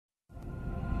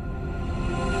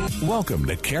Welcome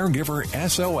to Caregiver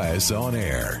SOS On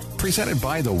Air, presented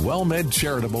by the WellMed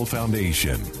Charitable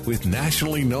Foundation, with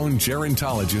nationally known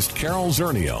gerontologist Carol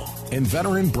Zernial and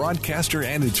veteran broadcaster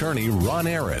and attorney Ron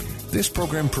Aaron. This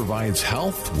program provides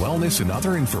health, wellness, and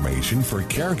other information for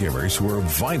caregivers who are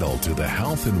vital to the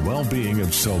health and well-being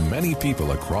of so many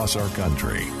people across our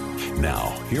country. Now,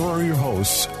 here are your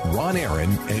hosts, Ron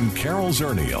Aaron and Carol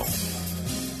Zernial.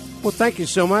 Well, thank you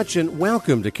so much, and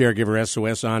welcome to Caregiver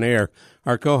SOS On Air.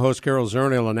 Our co-host, Carol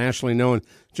Zernial, a nationally known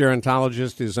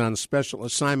gerontologist, is on special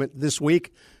assignment this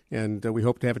week, and we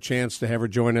hope to have a chance to have her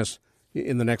join us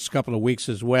in the next couple of weeks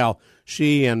as well.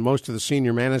 She and most of the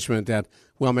senior management at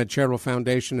WellMed Charitable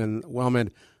Foundation and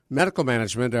WellMed Medical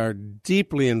Management are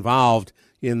deeply involved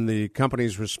in the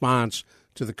company's response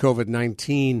to the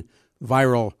COVID-19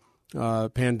 viral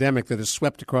pandemic that has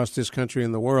swept across this country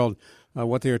and the world.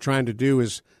 What they are trying to do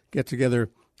is get together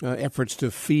efforts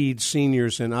to feed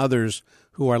seniors and others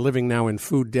who are living now in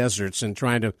food deserts and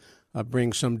trying to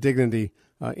bring some dignity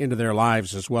into their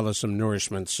lives as well as some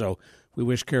nourishment. So we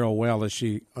wish Carol well as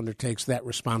she undertakes that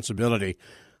responsibility.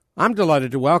 I'm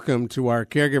delighted to welcome to our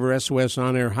Caregiver SOS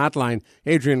On Air hotline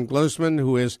Adrienne Glosman,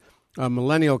 who is a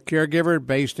millennial caregiver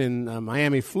based in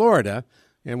Miami, Florida,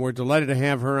 and we're delighted to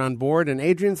have her on board. And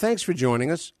Adrienne, thanks for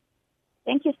joining us.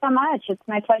 Thank you so much. It's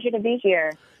my pleasure to be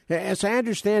here. As I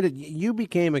understand it, you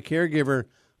became a caregiver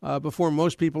before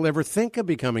most people ever think of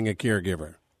becoming a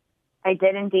caregiver. I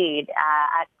did indeed.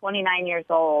 At 29 years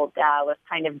old was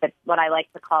kind of what I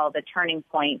like to call the turning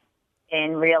point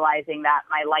in realizing that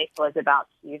my life was about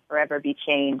to forever be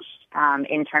changed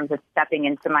in terms of stepping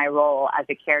into my role as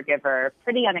a caregiver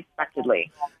pretty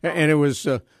unexpectedly. And it was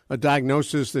a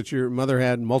diagnosis that your mother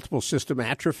had multiple system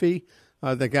atrophy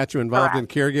that got you involved in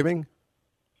caregiving?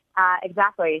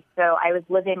 Exactly. So I was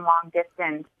living long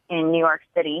distance in New York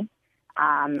City,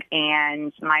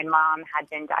 and my mom had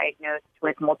been diagnosed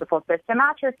with multiple system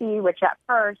atrophy, which at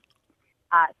first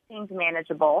seemed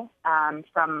manageable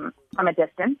from a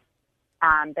distance.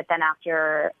 But then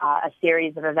after a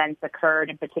series of events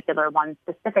occurred, in particular one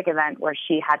specific event where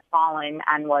she had fallen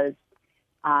and was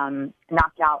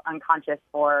knocked out unconscious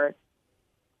for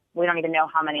we don't even know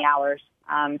how many hours,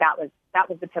 that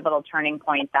was the pivotal turning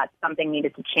point that something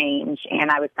needed to change,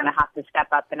 and I was going to have to step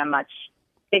up in a much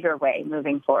bigger way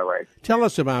moving forward. Tell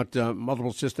us about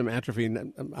multiple system atrophy.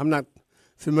 I'm not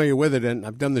familiar with it, and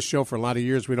I've done this show for a lot of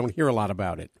years. We don't hear a lot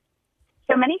about it.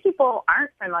 So many people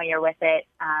aren't familiar with it.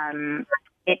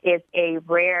 It is a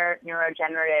rare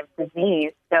neurodegenerative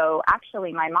disease. So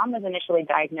actually, my mom was initially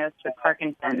diagnosed with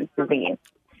Parkinson's disease,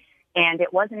 and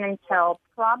it wasn't until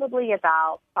probably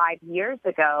about 5 years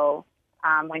ago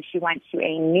when she went to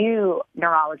a new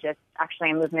neurologist,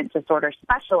 actually a movement disorder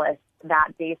specialist, that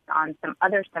based on some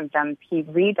other symptoms, he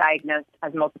re-diagnosed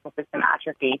as multiple system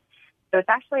atrophy. So it's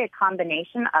actually a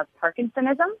combination of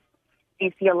Parkinsonism.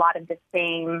 You see a lot of the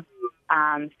same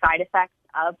side effects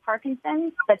of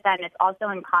Parkinson's, but then it's also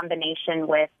in combination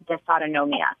with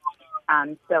dysautonomia.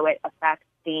 So it affects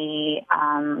the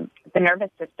nervous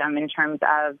system in terms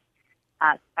of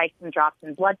spikes and drops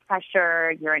in blood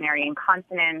pressure, urinary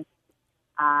incontinence,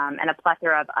 and a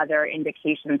plethora of other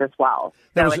indications as well.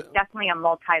 So it's definitely a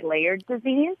multi-layered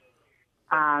disease,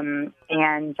 and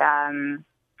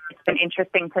it's been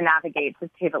interesting to navigate, to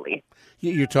say the least.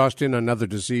 You tossed in another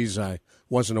disease I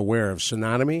wasn't aware of,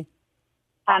 synonymy?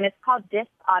 It's called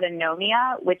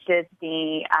dysautonomia, which is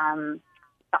the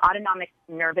autonomic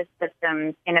nervous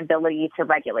system's inability to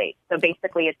regulate. So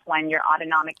basically it's when your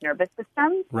autonomic nervous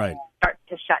system starts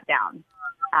to shut down.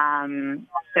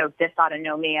 So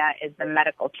dysautonomia is the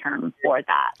medical term for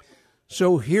that.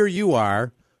 So here you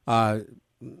are,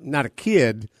 not a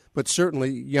kid, but certainly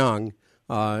young,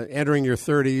 entering your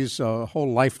 30s, a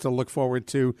whole life to look forward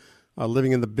to,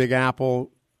 living in the Big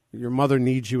Apple. Your mother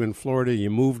needs you in Florida. You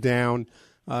moved down.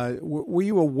 Were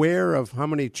you aware of how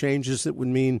many changes it would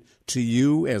mean to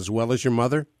you as well as your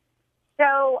mother?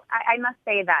 So I must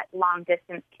say that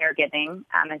long-distance caregiving,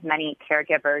 as many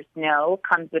caregivers know,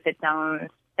 comes with its own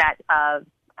set of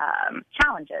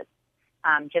challenges.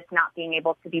 Just not being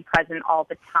able to be present all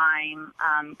the time,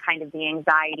 kind of the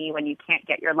anxiety when you can't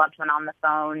get your loved one on the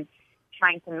phone,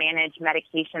 trying to manage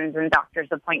medications and doctor's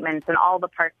appointments and all the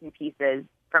parts and pieces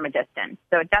from a distance.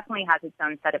 So it definitely has its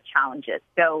own set of challenges.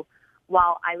 So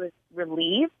while I was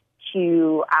relieved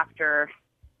to, after,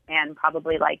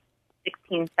 probably like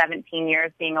 16, 17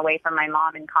 years being away from my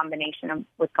mom in combination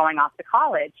with going off to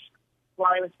college,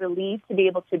 while I was relieved to be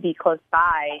able to be close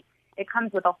by, it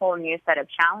comes with a whole new set of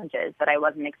challenges that I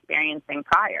wasn't experiencing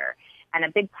prior. And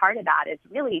a big part of that is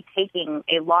really taking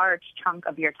a large chunk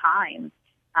of your time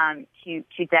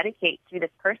to dedicate to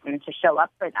this person, to show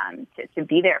up for them, to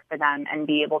be there for them, and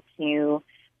be able to,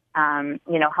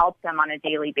 help them on a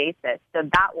daily basis. So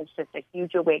that was just a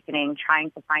huge awakening, trying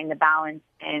to find the balance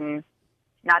in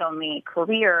not only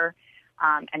career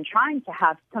and trying to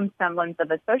have some semblance of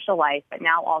a social life, but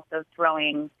now also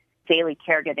throwing daily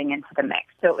caregiving into the mix.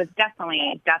 So it was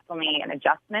definitely an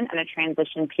adjustment and a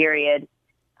transition period,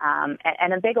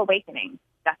 and a big awakening,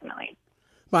 definitely.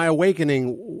 By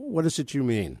awakening, what is it you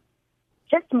mean?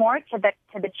 Just more to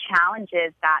the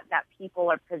challenges that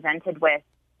people are presented with,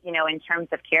 in terms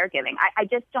of caregiving. I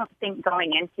just don't think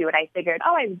going into it, I figured,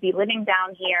 I would be living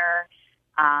down here.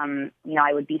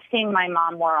 I would be seeing my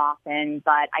mom more often.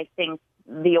 But I think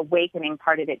the awakening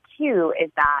part of it, too, is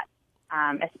that,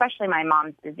 especially my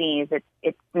mom's disease,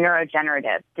 it's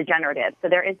degenerative. So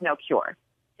there is no cure.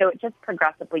 So it just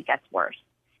progressively gets worse.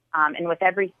 And with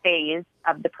every phase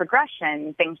of the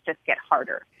progression, things just get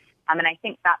harder. And I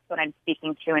think that's what I'm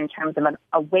speaking to in terms of an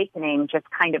awakening, just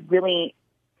kind of really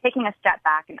taking a step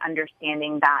back and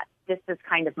understanding that this is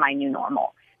kind of my new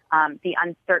normal. The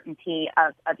uncertainty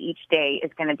of each day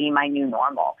is going to be my new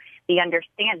normal. The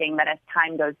understanding that as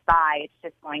time goes by, it's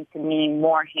just going to mean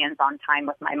more hands-on time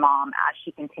with my mom as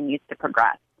she continues to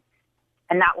progress.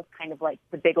 And that was kind of like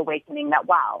the big awakening that,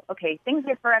 wow, okay, things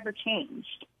are forever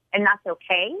changed. And that's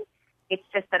okay. It's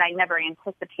just that I never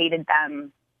anticipated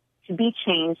them to be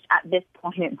changed at this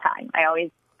point in time. I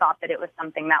always thought that it was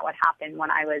something that would happen when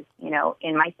I was,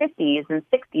 in my 50s and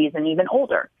 60s and even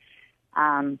older.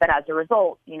 But as a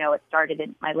result, it started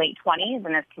in my late 20s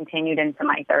and has continued into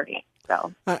my 30s.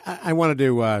 So I wanted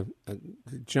to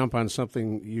jump on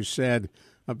something you said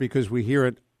because we hear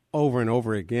it over and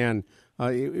over again.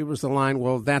 It was the line,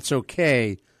 well, that's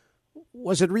okay.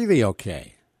 Was it really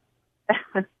okay?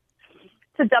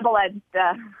 It's a double-edged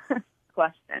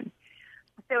question.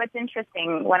 So it's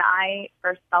interesting. When I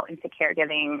first fell into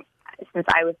caregiving, since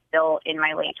I was still in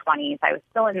my late 20s, I was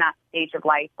still in that stage of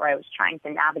life where I was trying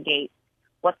to navigate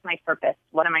what's my purpose?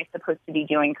 What am I supposed to be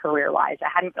doing career-wise? I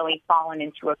hadn't really fallen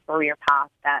into a career path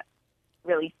that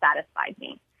really satisfied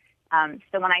me.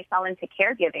 So when I fell into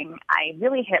caregiving, I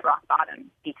really hit rock bottom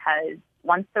because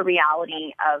once the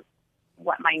reality of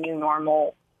what my new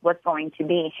normal was going to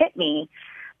be hit me,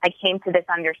 I came to this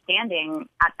understanding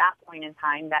at that point in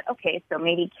time that, okay, so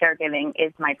maybe caregiving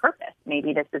is my purpose.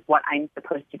 Maybe this is what I'm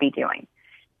supposed to be doing.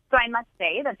 So I must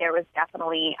say that there was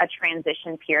definitely a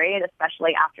transition period,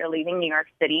 especially after leaving New York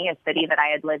City, a city that I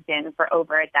had lived in for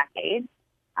over a decade,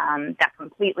 that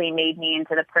completely made me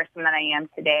into the person that I am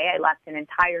today. I left an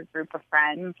entire group of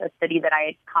friends, a city that I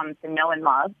had come to know and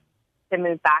love, to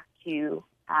move back to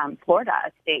Florida,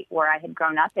 a state where I had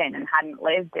grown up in and hadn't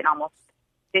lived in almost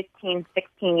 15,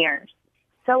 16 years.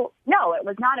 So, no, it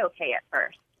was not okay at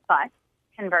first. But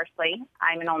conversely,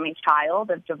 I'm an only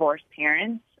child of divorced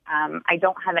parents. I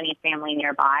don't have any family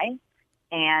nearby.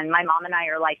 And my mom and I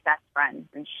are like best friends.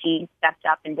 And she stepped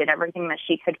up and did everything that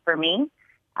she could for me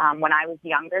when I was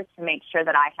younger to make sure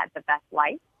that I had the best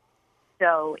life.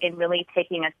 So in really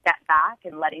taking a step back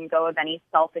and letting go of any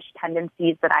selfish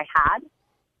tendencies that I had,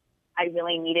 I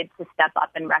really needed to step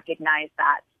up and recognize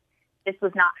that this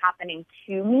was not happening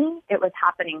to me, it was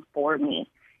happening for me.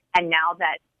 And now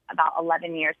that about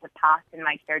 11 years have passed in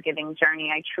my caregiving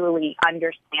journey, I truly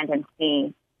understand and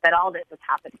see that all this has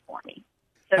happened for me.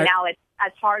 So now it's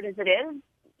as hard as it is,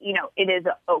 it is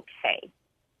okay.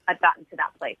 I've gotten to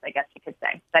that place, I guess you could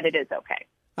say, that it is okay.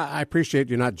 I appreciate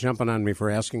you not jumping on me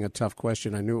for asking a tough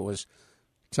question. I knew it was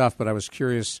tough, but I was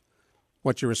curious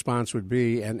what your response would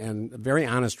be, and a very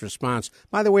honest response.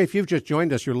 By the way, if you've just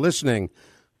joined us, you're listening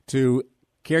to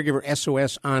Caregiver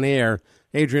SOS On Air.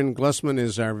 Adrienne Glusman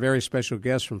is our very special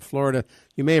guest from Florida.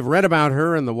 You may have read about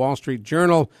her in the Wall Street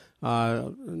Journal.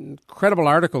 Incredible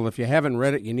article. If you haven't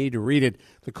read it, you need to read it.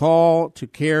 The call to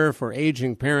care for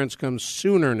aging parents comes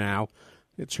sooner now.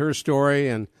 It's her story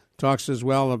and talks as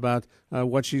well about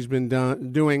what she's been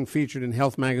doing, featured in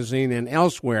Health Magazine and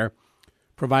elsewhere,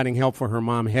 providing help for her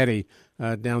mom, Hetty,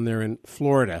 down there in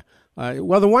Florida.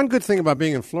 Well, the one good thing about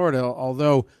being in Florida,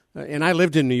 although, and I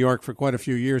lived in New York for quite a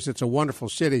few years, it's a wonderful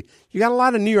city. You got a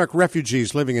lot of New York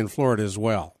refugees living in Florida as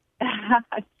well.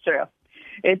 It's true.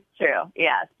 It's true.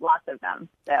 Yes, lots of them.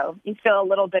 So you feel a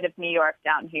little bit of New York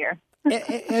down here.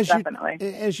 Definitely.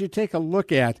 As you take a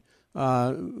look at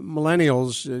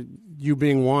millennials, you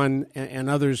being one, and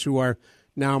others who are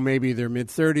now maybe their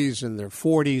mid-30s and their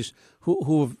 40s,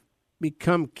 who have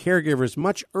become caregivers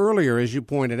much earlier, as you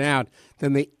pointed out,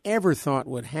 than they ever thought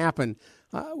would happen.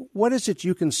 What is it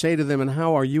you can say to them, and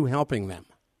how are you helping them?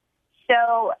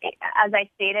 So as I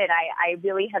stated, I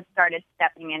really have started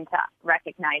stepping into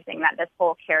recognizing that this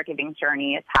whole caregiving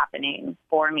journey is happening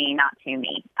for me, not to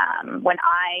me. When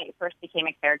I first became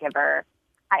a caregiver,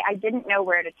 I didn't know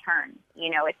where to turn.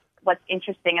 What's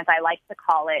interesting, as I like to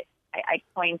call it, I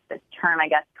coined this term, I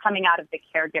guess, coming out of the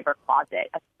caregiver closet,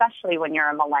 especially when you're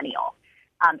a millennial.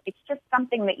 It's just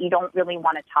something that you don't really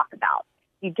want to talk about.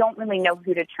 You don't really know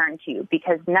who to turn to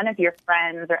because none of your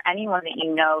friends or anyone that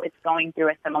you know is going through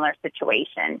a similar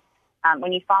situation.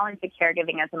 When you fall into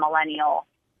caregiving as a millennial,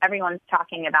 everyone's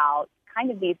talking about kind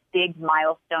of these big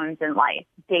milestones in life,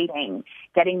 dating,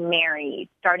 getting married,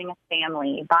 starting a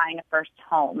family, buying a first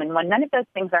home. And when none of those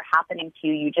things are happening to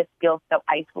you, you just feel so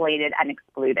isolated and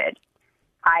excluded.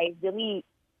 I really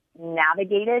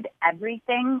navigated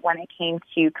everything when it came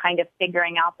to kind of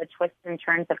figuring out the twists and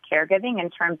turns of caregiving in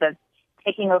terms of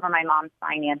taking over my mom's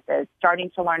finances,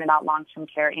 starting to learn about long-term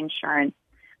care insurance,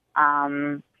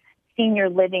 senior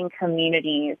living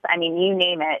communities. I mean, you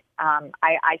name it,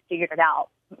 I figured it out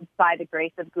by the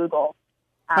grace of Google.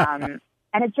 And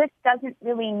it just doesn't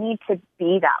really need to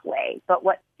be that way. But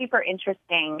what's super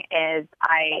interesting is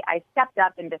I stepped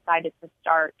up and decided to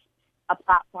start a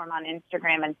platform on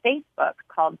Instagram and Facebook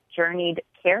called Journeyed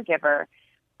Caregiver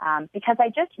because I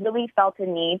just really felt a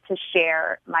need to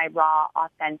share my raw,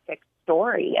 authentic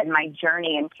story and my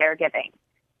journey in caregiving.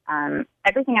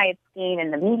 Everything I had seen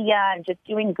in the media and just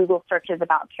doing Google searches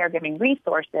about caregiving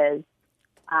resources,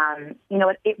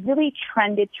 it really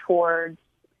trended towards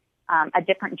a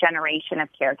different generation of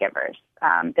caregivers,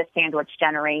 the sandwich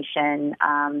generation,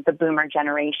 the boomer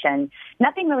generation.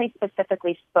 Nothing really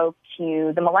specifically spoke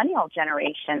to the millennial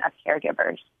generation of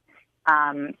caregivers.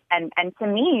 And to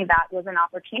me, that was an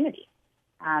opportunity.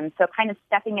 So kind of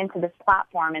stepping into this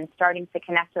platform and starting to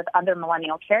connect with other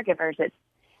millennial caregivers, it's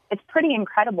pretty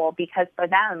incredible because for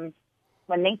them,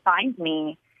 when they find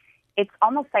me, it's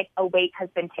almost like a weight has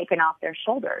been taken off their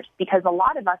shoulders because a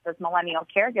lot of us as millennial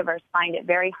caregivers find it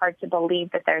very hard to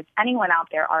believe that there's anyone out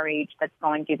there our age that's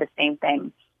going through the same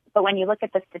thing. But when you look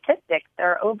at the statistics,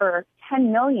 there are over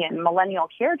 10 million millennial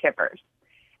caregivers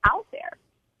out there.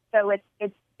 So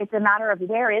it's a matter of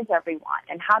where is everyone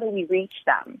and how do we reach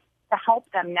them to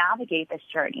help them navigate this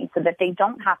journey so that they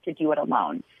don't have to do it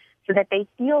alone, so that they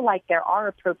feel like there are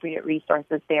appropriate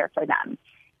resources there for them.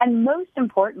 And most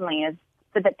importantly is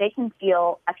so that they can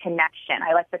feel a connection.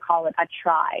 I like to call it a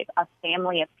tribe, a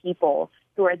family of people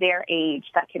who are their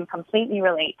age that can completely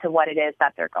relate to what it is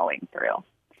that they're going through.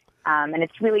 And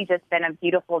it's really just been a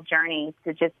beautiful journey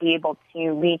to just be able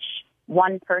to reach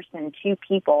one person, two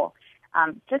people,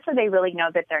 just so they really know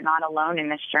that they're not alone in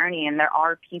this journey and there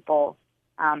are people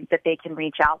that they can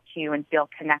reach out to and feel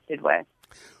connected with.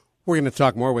 We're going to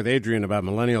talk more with Adrienne about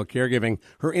millennial caregiving.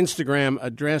 Her Instagram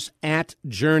address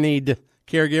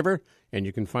 @JourneyedCaregiver, and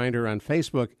you can find her on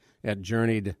Facebook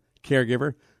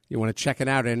 @JourneyedCaregiver. You want to check it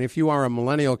out. And if you are a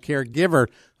millennial caregiver,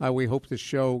 we hope the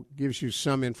show gives you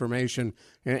some information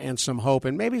and some hope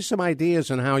and maybe some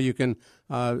ideas on how you can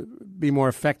be more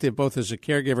effective both as a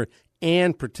caregiver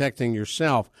and protecting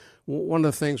yourself. One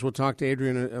of the things we'll talk to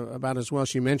Adrienne about as well,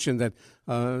 she mentioned that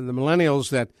the millennials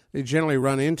that they generally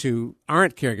run into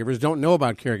aren't caregivers, don't know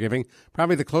about caregiving.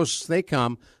 Probably the closest they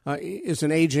come is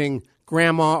an aging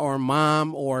grandma or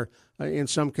mom or in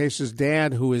some cases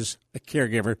dad who is a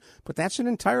caregiver. But that's an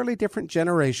entirely different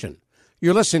generation.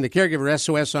 You're listening to Caregiver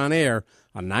SOS on air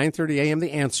on 9:30 a.m.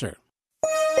 The Answer.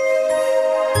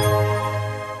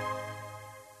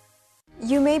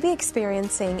 You may be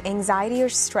experiencing anxiety or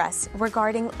stress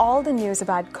regarding all the news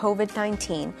about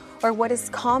COVID-19 or what is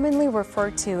commonly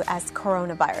referred to as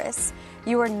coronavirus.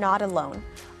 You are not alone.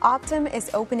 Optum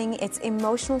is opening its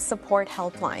emotional support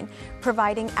helpline,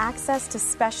 providing access to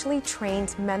specially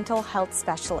trained mental health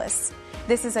specialists.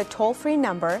 This is a toll-free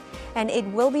number, and it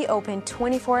will be open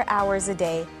 24 hours a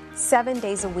day, 7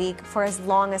 days a week for as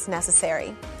long as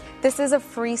necessary. This is a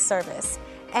free service.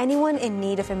 Anyone in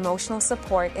need of emotional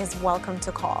support is welcome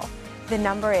to call. The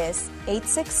number is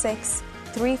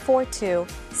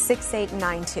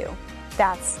 866-342-6892.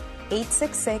 That's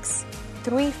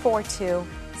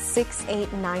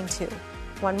 866-342-6892.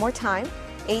 One more time,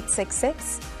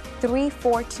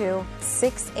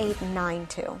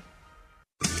 866-342-6892.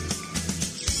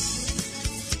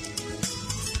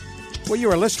 Well, you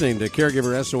are listening to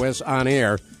Caregiver SOS on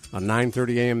air on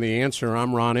 9:30 a.m. The Answer.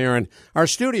 I'm Ron Aaron. Our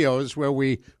studios where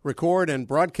we record and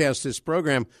broadcast this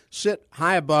program sit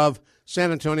high above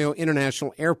San Antonio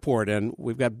International Airport, and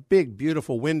we've got big,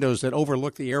 beautiful windows that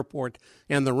overlook the airport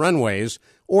and the runways.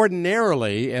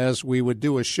 Ordinarily, as we would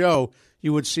do a show,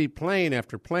 you would see plane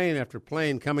after plane after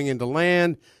plane coming into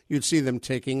land. You'd see them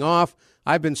taking off.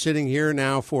 I've been sitting here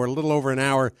now for a little over an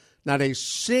hour not a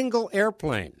single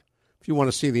airplane, if you want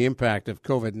to see the impact of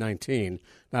COVID-19,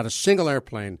 not a single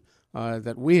airplane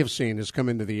that we have seen has come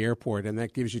into the airport, and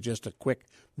that gives you just a quick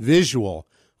visual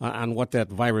on what that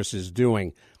virus is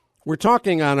doing. We're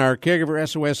talking on our Caregiver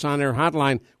SOS On Air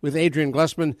hotline with Adrienne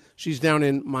Glessman. She's down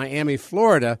in Miami,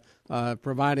 Florida,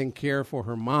 providing care for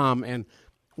her mom. And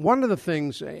one of the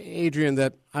things, Adrienne,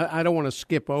 that I don't want to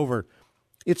skip over,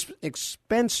 it's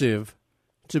expensive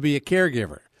to be a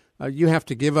caregiver. You have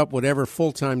to give up whatever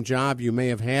full-time job you may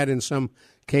have had in some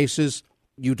cases.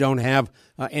 You don't have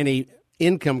any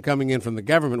income coming in from the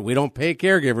government. We don't pay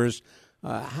caregivers.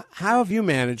 How have you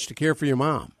managed to care for your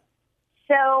mom?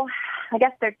 So I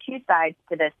guess there are two sides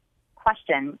to this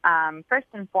question. First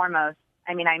and foremost,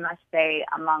 I must say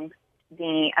amongst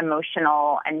the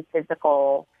emotional and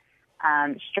physical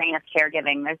strain of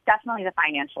caregiving, there's definitely the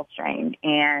financial strain.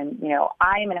 And,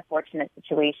 I'm in a fortunate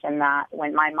situation that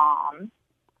when my mom,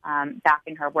 back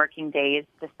in her working days,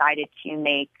 decided to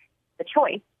make the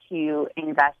choice to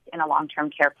invest in a long-term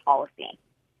care policy,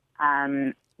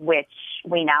 which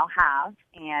we now have.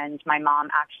 And my mom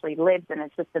actually lives in an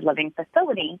assisted living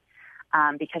facility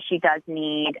because she does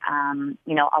need,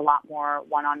 a lot more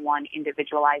one-on-one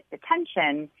individualized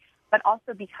attention, but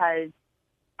also because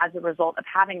as a result of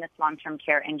having this long-term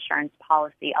care insurance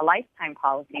policy, a lifetime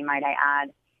policy, might I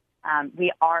add,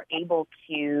 we are able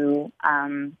to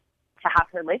have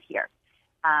her live here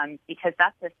because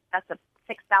that's a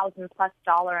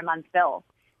 $6,000+ a month bill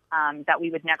that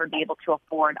we would never be able to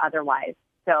afford otherwise.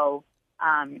 So,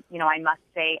 I must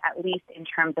say, at least in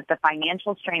terms of the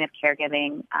financial strain of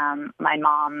caregiving, my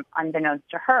mom, unbeknownst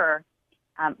to her,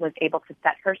 was able to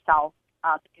set herself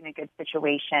up in a good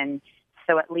situation.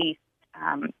 So at least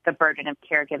the burden of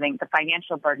caregiving, the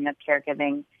financial burden of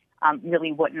caregiving,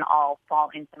 really wouldn't all fall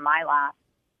into my lap.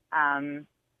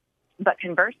 But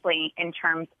conversely, in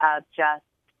terms of just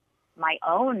my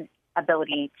own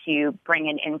ability to bring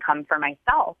in income for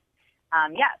myself,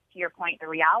 yes, to your point, the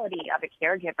reality of a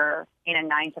caregiver in a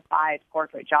 9-to-5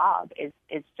 corporate job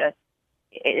is just,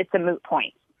 it's a moot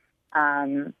point.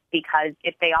 Because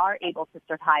if they are able to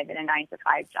survive in a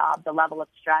 9-to-5 job, the level of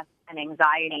stress and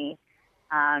anxiety,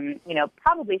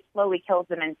 probably slowly kills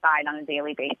them inside on a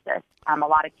daily basis. A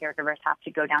lot of caregivers have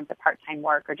to go down to part-time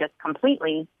work or just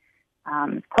completely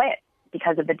quit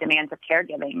because of the demands of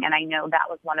caregiving. And I know that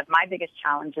was one of my biggest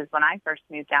challenges when I first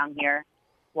moved down here,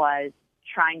 was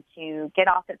trying to get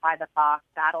off at 5 o'clock,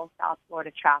 battle South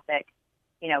Florida traffic,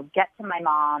 get to my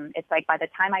mom. It's like by the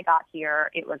time I got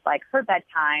here, it was like her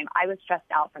bedtime. I was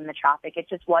stressed out from the traffic. It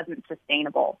just wasn't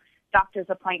sustainable. Doctor's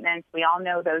appointments, we all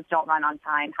know those don't run on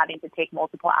time, having to take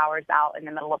multiple hours out in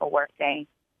the middle of a workday.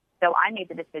 So I made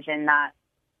the decision that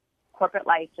corporate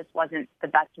life just wasn't the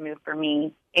best move for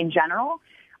me in general,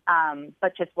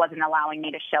 but just wasn't allowing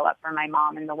me to show up for my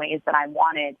mom in the ways that I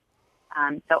wanted.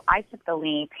 So I took the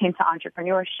leap into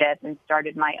entrepreneurship and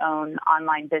started my own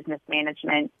online business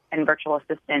management and virtual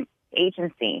assistant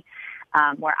agency,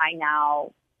 where I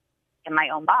now am my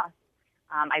own boss.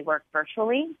 I work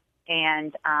virtually,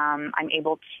 and I'm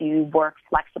able to work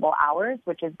flexible hours,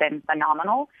 which has been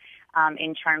phenomenal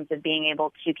in terms of being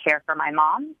able to care for my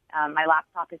mom. My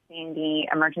laptop is seeing the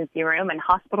emergency room and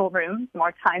hospital rooms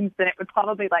more times than it would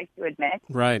probably like to admit.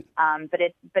 Right. But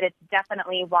it's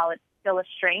definitely, while it's still a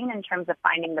strain in terms of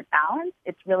finding the balance,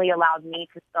 it's really allowed me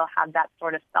to still have that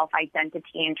sort of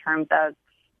self-identity in terms of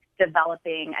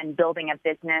developing and building a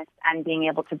business and being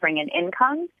able to bring in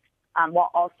income, while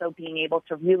also being able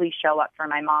to really show up for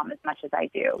my mom as much as I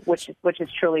do, which has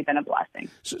truly been a blessing.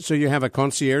 So you have a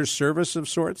concierge service of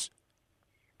sorts?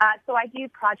 So I do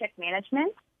project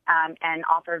management and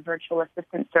offer virtual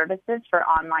assistant services for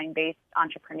online-based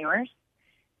entrepreneurs.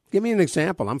 Give me an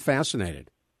example. I'm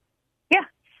fascinated. Yeah.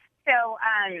 So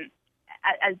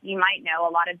as you might know,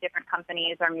 a lot of different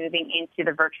companies are moving into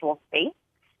the virtual space.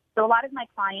 So a lot of my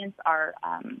clients are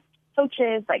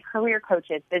coaches, like career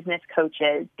coaches, business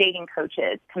coaches, dating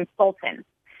coaches, consultants.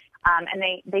 And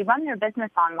they run their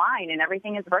business online, and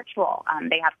everything is virtual.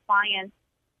 They have clients.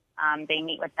 They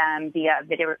meet with them via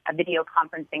a video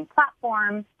conferencing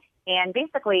platform. And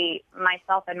basically,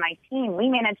 myself and my team, we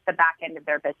manage the back end of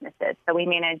their businesses. So we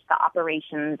manage the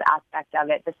operations aspect of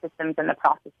it, the systems and the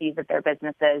processes of their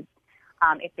businesses.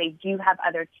 If they do have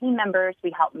other team members,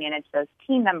 we help manage those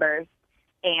team members.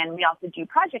 And we also do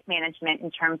project management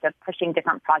in terms of pushing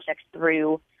different projects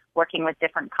through, working with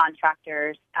different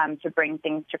contractors to bring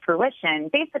things to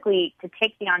fruition, basically to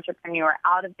take the entrepreneur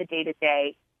out of the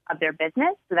day-to-day of their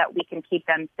business so that we can keep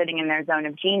them sitting in their zone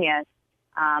of genius,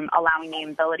 allowing the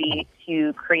ability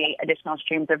to create additional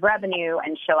streams of revenue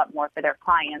and show up more for their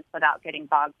clients without getting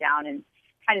bogged down in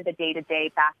kind of the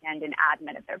day-to-day back end and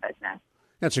admin of their business.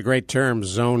 That's a great term,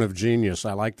 zone of genius.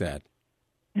 I like that.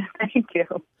 Thank you.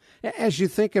 As you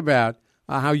think about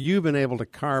how you've been able to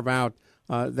carve out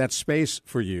that space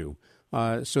for you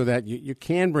so that you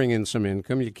can bring in some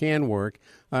income, you can work,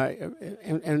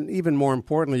 and even more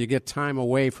importantly, you get time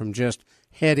away from just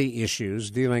heady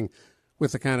issues, dealing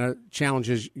with the kind of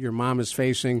challenges your mom is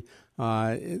facing.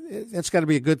 That's got to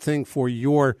be a good thing for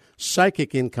your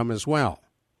psychic income as well.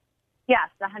 Yes,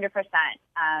 100%.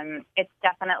 It's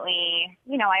definitely,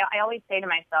 I always say to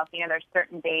myself, there's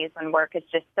certain days when work is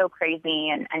just so crazy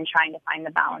and trying to find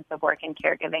the balance of work and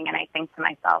caregiving. And I think to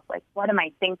myself, like, what am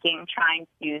I thinking trying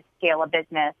to scale a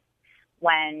business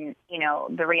when,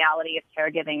 the reality of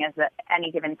caregiving is that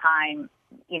any given time,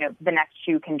 the next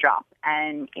shoe can drop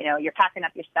and, you're packing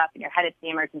up your stuff and you're headed to the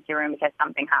emergency room because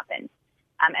something happened.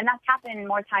 And that's happened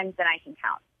more times than I can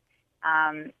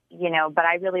count. But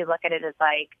I really look at it as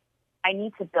like, I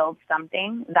need to build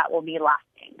something that will be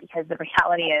lasting, because the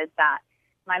reality is that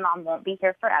my mom won't be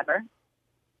here forever.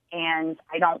 And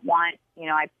I don't want,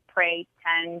 I pray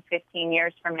 10, 15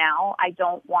 years from now, I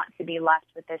don't want to be left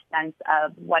with this sense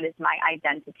of what is my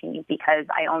identity because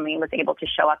I only was able to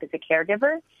show up as a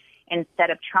caregiver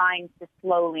instead of trying to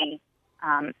slowly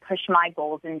push my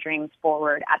goals and dreams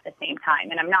forward at the same time.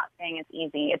 And I'm not saying it's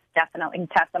easy. It's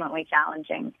definitely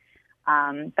challenging.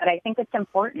 But I think it's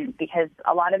important because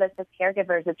a lot of us as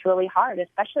caregivers, it's really hard,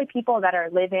 especially people that are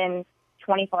live-in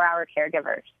 24-hour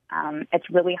caregivers. It's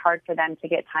really hard for them to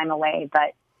get time away.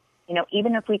 But,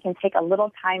 even if we can take a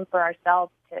little time for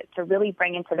ourselves to really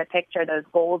bring into the picture those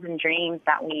goals and dreams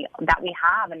that we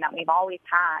have and that we've always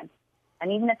had,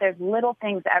 and even if there's little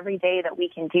things every day that we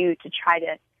can do to try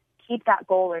to keep that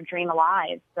goal or dream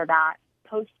alive so that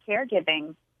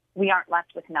post-caregiving, we aren't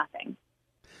left with nothing.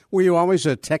 Were you always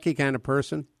a techie kind of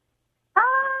person?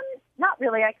 Not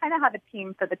really. I kind of have a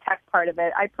team for the tech part of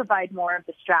it. I provide more of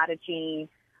the strategy.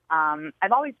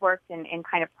 I've always worked in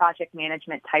kind of project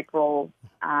management type roles,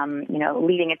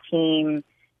 leading a team,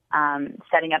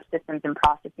 setting up systems and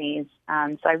processes.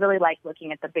 So I really like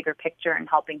looking at the bigger picture and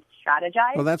helping to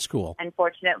strategize. Well, that's cool. And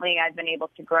fortunately, I've been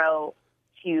able to grow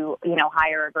to,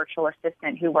 hire a virtual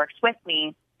assistant who works with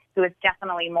me, who is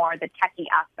definitely more the techie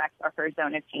aspect of her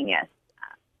zone of genius.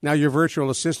 Now, your virtual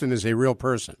assistant is a real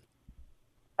person.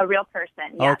 A real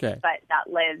person, yes. Okay. But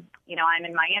that lives, I'm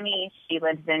in Miami. She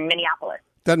lives in Minneapolis.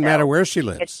 Doesn't matter where she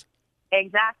lives.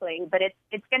 Exactly. But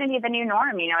it's going to be the new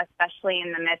norm, especially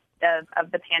in the midst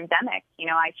of the pandemic.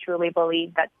 I truly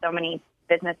believe that so many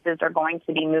businesses are going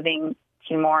to be moving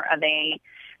to more of a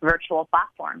virtual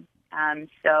platform.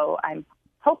 So I'm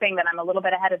hoping that I'm a little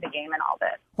bit ahead of the game in all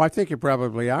this. Well, I think you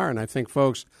probably are, and I think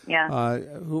folks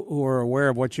who are aware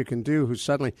of what you can do, who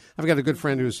suddenly, I've got a good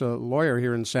friend who's a lawyer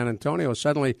here in San Antonio,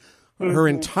 suddenly her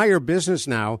entire business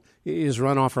now is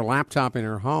run off her laptop in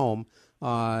her home,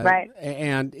 right.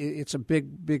 And it's a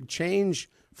big change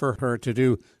for her to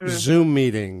do Zoom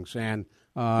meetings and,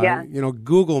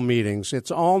 Google meetings. It's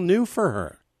all new for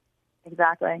her.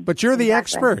 Exactly. But you're the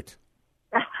expert.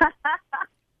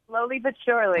 Slowly but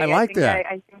surely. I like that.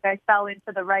 I think I fell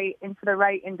into the right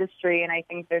industry, and I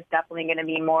think there's definitely going to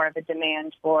be more of a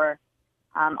demand for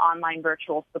online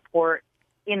virtual support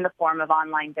in the form of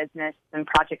online business and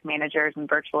project managers and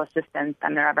virtual assistants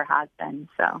than there ever has been.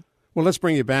 So. Well, let's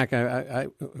bring you back. I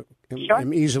Sure.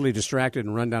 am easily distracted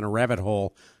and run down a rabbit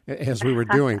hole as we were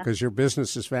doing because your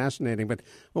business is fascinating. But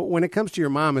when it comes to your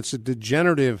mom, it's a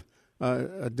degenerative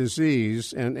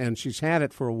disease, and she's had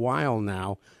it for a while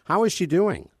now. How is she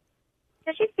doing?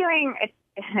 So she's doing,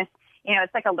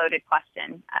 it's like a loaded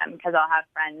question because I'll have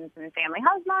friends and family,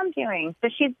 how's mom doing? So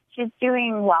she's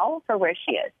doing well for where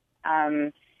she is.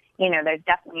 There's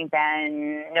definitely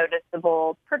been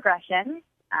noticeable progression.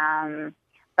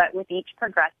 But with each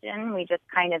progression, we just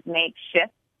kind of make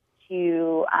shifts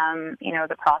to,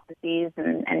 the processes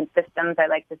and systems, I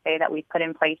like to say, that we put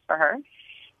in place for her.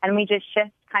 And we just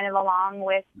shift kind of along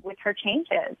with her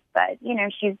changes. But,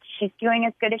 she's doing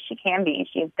as good as she can be.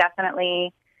 She's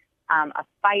definitely a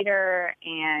fighter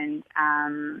and,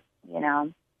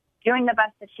 doing the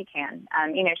best that she can.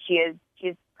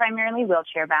 She's primarily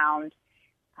wheelchair bound.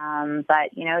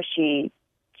 But, she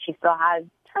still has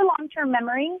her long-term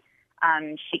memory.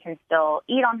 She can still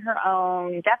eat on her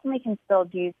own, definitely can still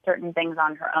do certain things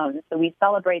on her own. So we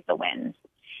celebrate the wins.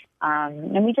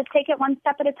 And we just take it one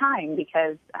step at a time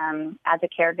because as a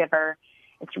caregiver,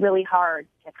 it's really hard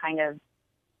to kind of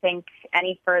think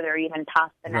any further, even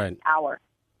past the next hour.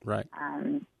 Right.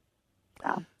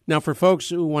 So. Now, for folks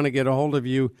who want to get a hold of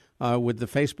you, would the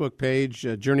Facebook page,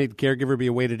 Journeyed Caregiver, be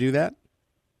a way to do that?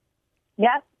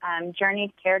 Yes,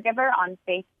 Journeyed Caregiver on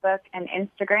Facebook and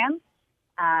Instagram.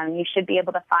 you should be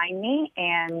able to find me,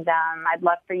 and I'd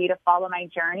love for you to follow my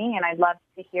journey, and I'd love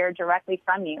to hear directly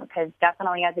from you, because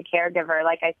definitely as a caregiver,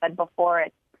 like I said before,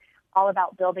 it's all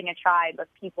about building a tribe of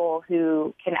people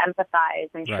who can empathize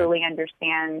and truly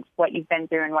understand what you've been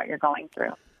through and what you're going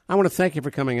through. I want to thank you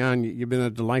for coming on. You've been a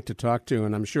delight to talk to,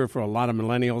 and I'm sure for a lot of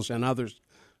millennials and others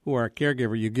who are a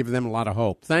caregiver, you give them a lot of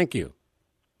hope. Thank you.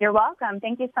 You're welcome.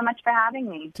 Thank you so much for having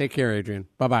me. Take care, Adrienne.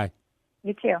 Bye-bye.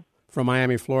 You too. From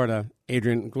Miami, Florida,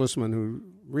 Adrienne Glusman, who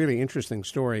really interesting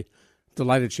story.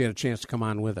 Delighted she had a chance to come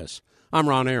on with us. I'm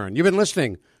Ron Aaron. You've been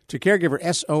listening to Caregiver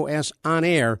SOS on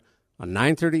air on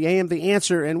 9:30 a.m. The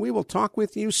Answer, and we will talk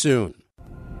with you soon.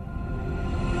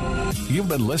 You've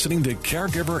been listening to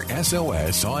Caregiver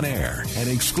SOS on Air, an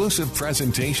exclusive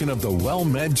presentation of the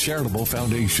WellMed Charitable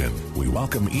Foundation. We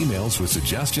welcome emails with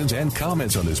suggestions and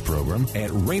comments on this program at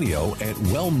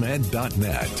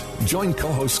radio@wellmed.net. Join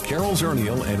co-hosts Carol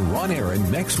Zernial and Ron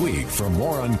Aaron next week for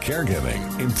more on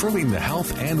caregiving, improving the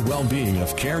health and well-being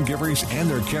of caregivers and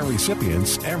their care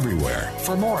recipients everywhere.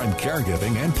 For more on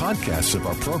caregiving and podcasts of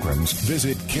our programs,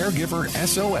 visit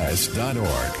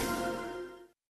caregiversos.org.